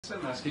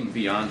I'm asking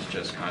beyond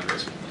just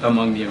Congress,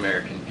 among the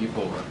American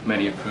people,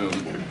 many of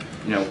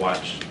whom,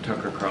 watch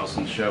Tucker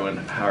Carlson's show and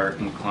are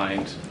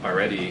inclined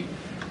already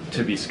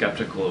to be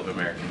skeptical of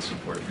American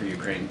support for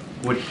Ukraine,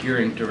 would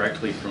hearing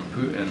directly from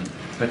Putin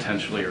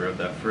potentially erode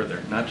that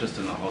further, not just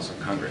in the halls of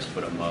Congress,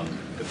 but among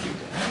the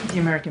people? The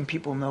American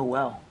people know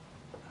well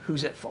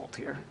who's at fault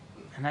here,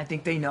 and I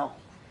think they know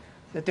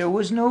that there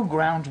was no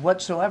ground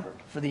whatsoever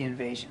for the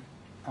invasion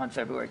on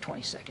February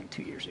 22nd,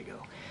 2 years ago.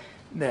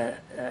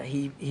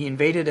 He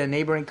invaded a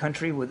neighboring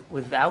country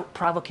without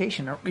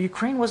provocation.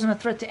 Ukraine wasn't a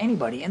threat to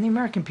anybody, and the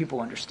American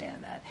people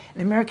understand that. And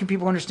the American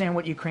people understand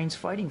what Ukraine's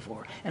fighting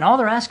for. And all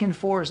they're asking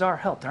for is our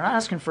help. They're not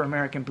asking for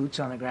American boots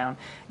on the ground.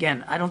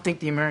 Again, I don't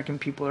think the American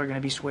people are going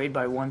to be swayed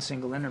by one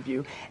single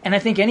interview. And I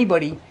think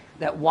anybody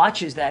that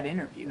watches that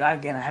interview, I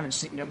haven't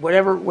seen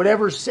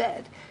whatever's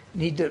said,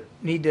 need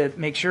to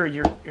make sure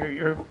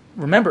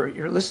remember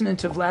you're listening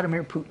to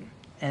Vladimir Putin,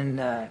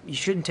 and you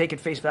shouldn't take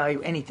at face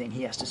value anything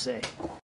he has to say.